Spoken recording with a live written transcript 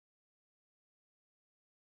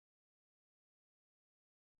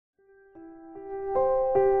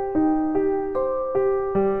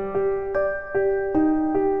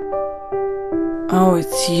know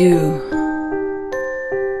it's you.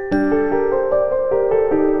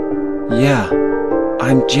 Yeah,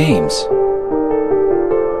 I'm James.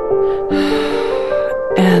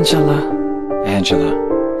 Angela. Angela,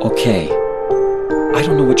 okay. I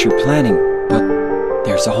don't know what you're planning, but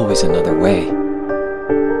there's always another way.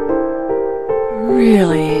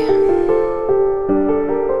 Really?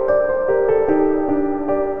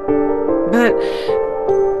 But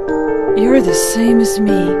you're the same as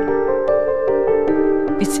me.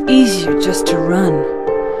 It's easier just to run.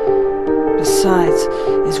 Besides,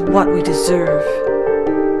 it's what we deserve.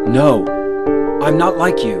 No, I'm not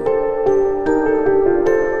like you.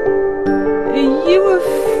 Are you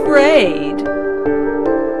afraid?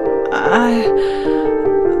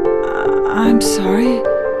 I'm sorry.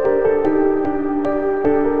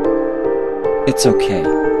 It's okay.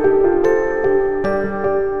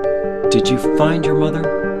 Did you find your mother?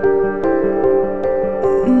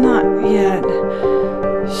 Not yet.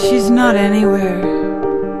 She's not anywhere.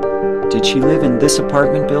 Did she live in this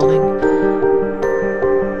apartment building?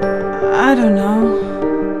 I don't know.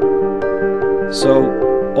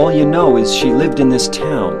 So, all you know is she lived in this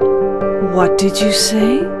town. What did you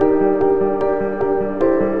say?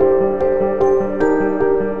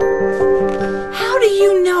 How do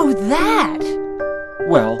you know that?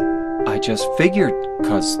 Well, I just figured,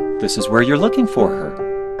 'cause this is where you're looking for her.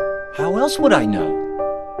 How else would I know?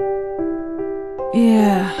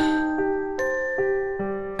 Yeah.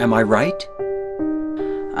 Am I right?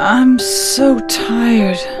 I'm so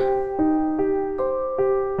tired.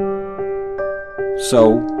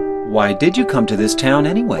 So, why did you come to this town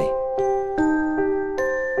anyway?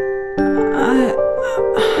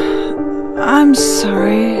 I'm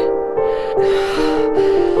sorry.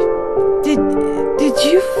 Did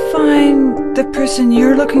you find the person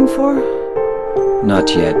you're looking for?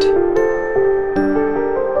 Not yet.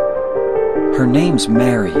 Her name's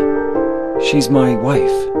Mary. She's my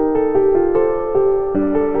wife.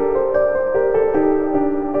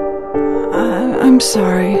 I'm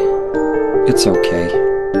sorry. It's okay.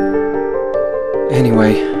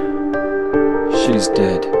 Anyway, she's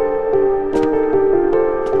dead.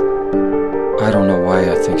 I don't know why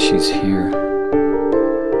I think she's here.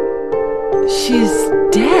 She's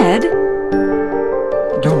dead?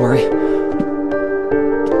 Don't worry.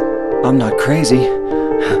 I'm not crazy.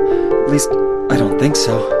 At least, I don't think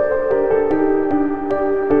so.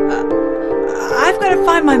 I've got to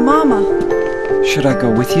find my mama. Should I go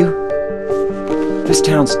with you? This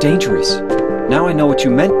town's dangerous. Now I know what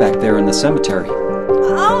you meant back there in the cemetery.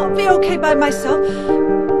 I'll be okay by myself.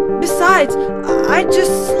 Besides, I'd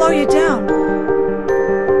just slow you down.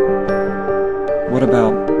 What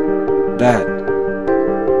about that?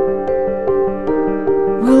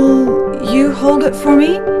 Will you hold it for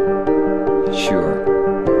me? Sure.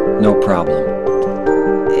 No problem.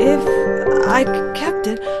 If I kept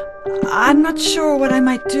it, I'm not sure what I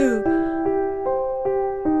might do.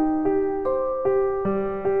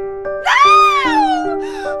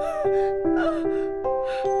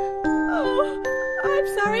 I'm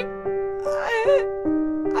sorry.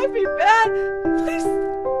 I feel bad. Please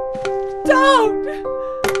don't.